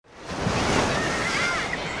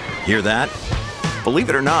Hear that?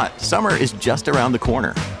 Believe it or not, summer is just around the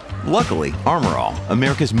corner. Luckily, Armor All,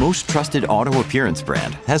 America's most trusted auto appearance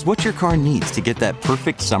brand, has what your car needs to get that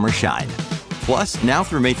perfect summer shine. Plus, now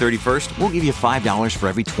through May 31st, we'll give you $5 for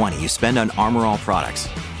every $20 you spend on Armor All products.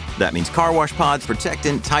 That means car wash pods,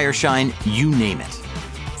 protectant, tire shine, you name it.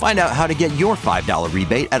 Find out how to get your $5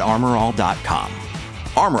 rebate at armorall.com.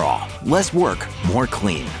 Armor All, less work, more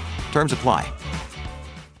clean. Terms apply.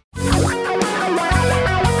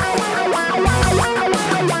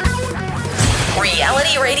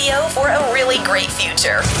 Reality radio for a really great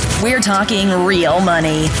future. We're talking real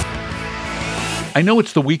money. I know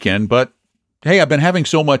it's the weekend, but hey, I've been having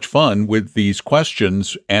so much fun with these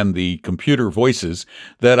questions and the computer voices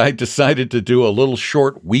that I decided to do a little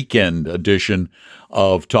short weekend edition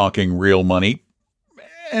of Talking Real Money.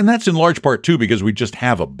 And that's in large part, too, because we just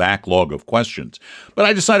have a backlog of questions. But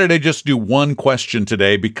I decided I'd just do one question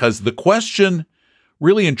today because the question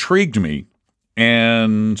really intrigued me.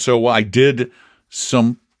 And so I did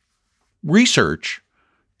some research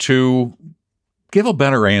to give a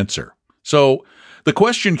better answer. So the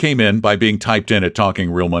question came in by being typed in at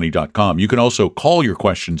talkingrealmoney.com. You can also call your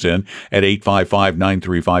questions in at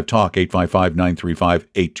 855-935-TALK,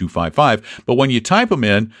 855-935-8255. But when you type them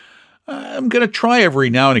in, I'm going to try every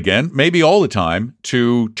now and again, maybe all the time,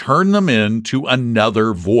 to turn them into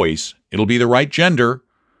another voice. It'll be the right gender.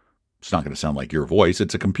 It's not going to sound like your voice.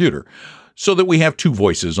 It's a computer. So that we have two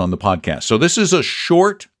voices on the podcast. So this is a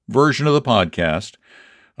short version of the podcast.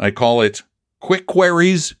 I call it Quick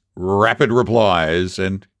Queries, Rapid Replies.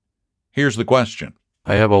 And here's the question.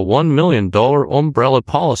 I have a $1 million umbrella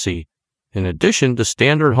policy in addition to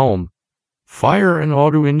standard home, fire, and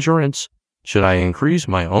auto insurance. Should I increase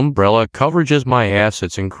my umbrella coverage as my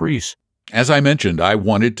assets increase? As I mentioned, I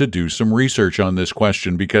wanted to do some research on this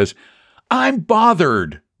question because I'm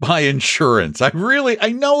bothered by insurance. I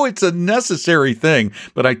know it's a necessary thing,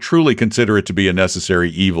 but I truly consider it to be a necessary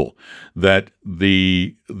evil that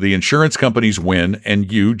the insurance companies win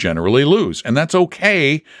and you generally lose. And that's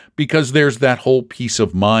okay because there's that whole peace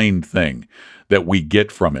of mind thing that we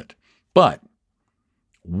get from it. But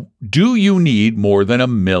do you need more than $1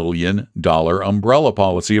 million umbrella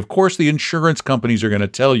policy? Of course, the insurance companies are going to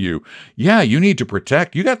tell you, yeah, you need to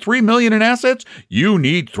protect. You got $3 million in assets? You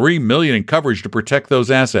need $3 million in coverage to protect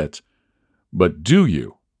those assets. But do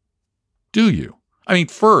you? Do you? I mean,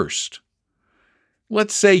 first,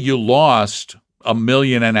 let's say you lost $1.5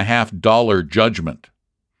 million judgment.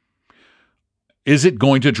 Is it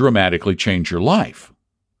going to dramatically change your life?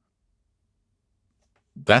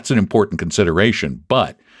 That's an important consideration,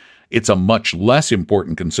 but it's a much less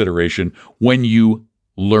important consideration when you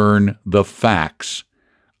learn the facts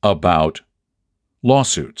about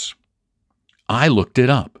lawsuits. I looked it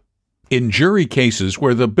up. In jury cases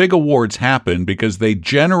where the big awards happen, because they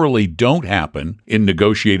generally don't happen in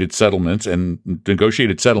negotiated settlements, and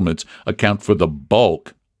negotiated settlements account for the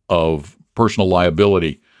bulk of personal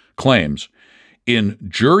liability claims, in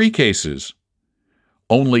jury cases,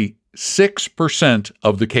 only 6%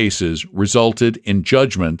 of the cases resulted in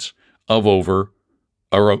judgments of over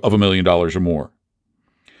or of $1 million or more.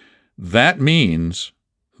 That means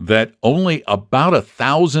that only about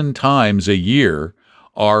 1,000 times a year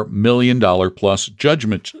are $1 million plus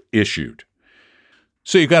judgments issued.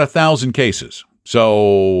 So you've got 1,000 cases.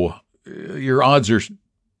 So your odds are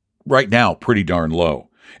right now pretty darn low.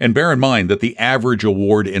 And bear in mind that the average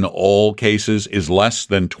award in all cases is less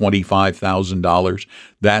than $25,000.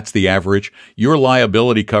 That's the average. Your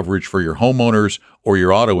liability coverage for your homeowners or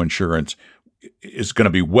your auto insurance is going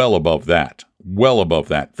to be well above that. Well above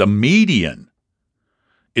that. The median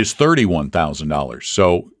is $31,000.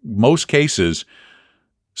 So most cases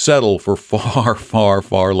settle for far, far,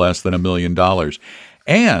 far less than $1 million.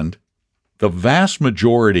 And the vast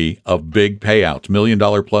majority of big payouts, $1 million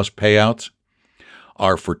plus payouts,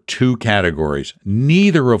 are for two categories,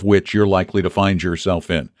 neither of which you're likely to find yourself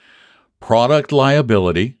in. Product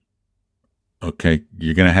liability. Okay,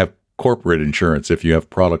 you're going to have corporate insurance if you have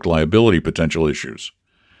product liability potential issues.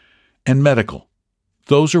 And medical.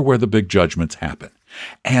 Those are where the big judgments happen.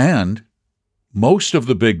 And most of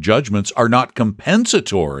the big judgments are not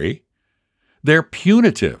compensatory, they're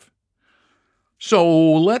punitive.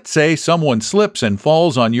 So let's say someone slips and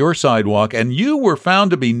falls on your sidewalk and you were found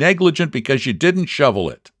to be negligent because you didn't shovel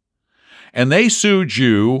it. And they sued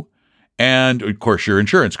you and, of course, your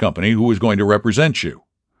insurance company who was going to represent you.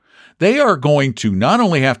 They are going to not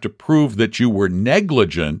only have to prove that you were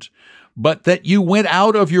negligent, but that you went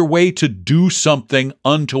out of your way to do something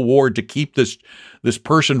untoward to keep this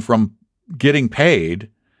person from getting paid,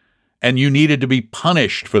 and you needed to be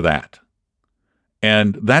punished for that.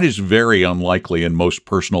 And that is very unlikely in most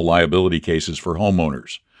personal liability cases for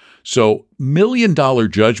homeowners. So $1 million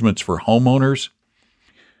judgments for homeowners,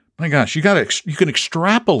 my gosh, you can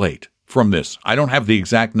extrapolate from this. I don't have the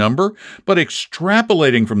exact number, but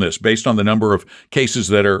extrapolating from this based on the number of cases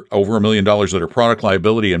that are over $1 million that are product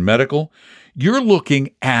liability and medical, you're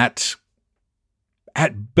looking at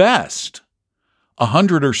best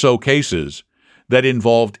 100 or so cases that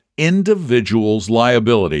involved individuals'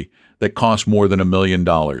 liability that cost more than $1 million.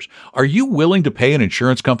 Are you willing to pay an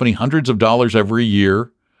insurance company hundreds of dollars every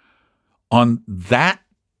year on that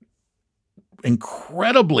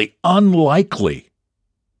incredibly unlikely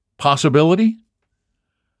possibility?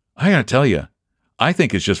 I got to tell you, I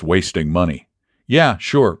think it's just wasting money. Yeah,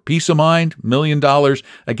 sure. Peace of mind, $1 million,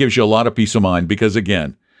 that gives you a lot of peace of mind because,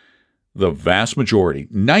 again, the vast majority,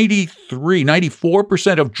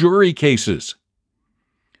 94% of jury cases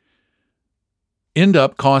end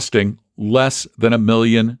up costing less than $1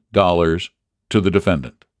 million to the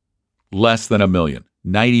defendant. Less than $1 million,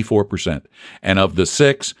 94%. And of the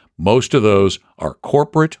 6, most of those are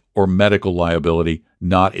corporate or medical liability,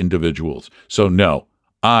 not individuals. So no,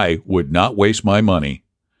 I would not waste my money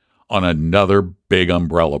on another big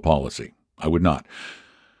umbrella policy. I would not.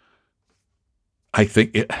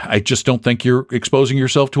 I just don't think you're exposing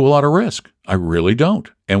yourself to a lot of risk. I really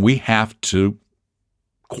don't. And we have to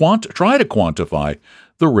try to quantify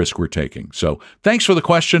the risk we're taking. So thanks for the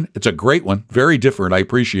question. It's a great one. Very different. I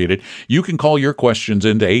appreciate it. You can call your questions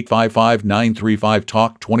into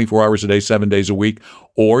 855-935-TALK 24 hours a day, 7 days a week,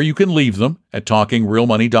 or you can leave them at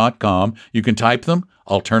talkingrealmoney.com. You can type them.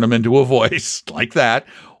 I'll turn them into a voice like that.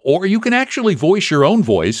 Or you can actually voice your own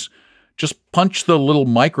voice. Just punch the little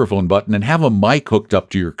microphone button and have a mic hooked up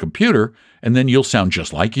to your computer, and then you'll sound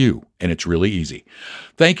just like you. And it's really easy.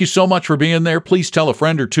 Thank you so much for being there. Please tell a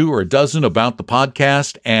friend or two or a dozen about the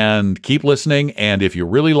podcast and keep listening. And if you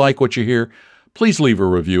really like what you hear, please leave a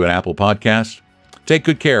review at Apple Podcasts. Take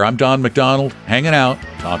good care. I'm Don McDonald, hanging out,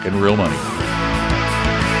 talking real money.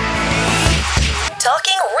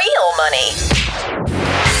 Talking Real Money.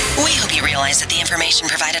 We hope you realize that the information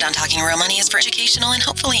provided on Talking Real Money is for educational and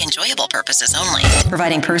hopefully enjoyable purposes only.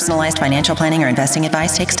 Providing personalized financial planning or investing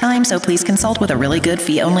advice takes time, so please consult with a really good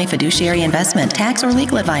fee-only fiduciary investment, tax, or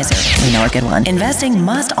legal advisor. We know a good one. Investing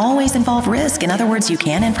must always involve risk. In other words, you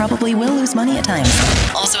can and probably will lose money at times.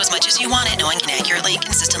 Also, as much as you want it, no one can accurately,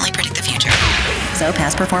 consistently predict the future. So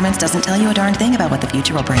past performance doesn't tell you a darn thing about what the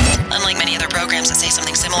future will bring. Unlike many other programs that say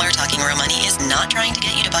something similar, Talking Real Money is not trying to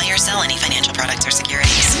get you to buy or sell any financial products or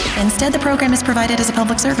securities. Instead, the program is provided as a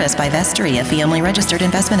public service by Vestry, a fee-only registered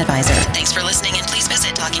investment advisor. Thanks for listening, and please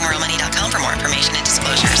visit talkingrealmoney.com for more information and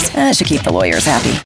disclosures. That should keep the lawyers happy.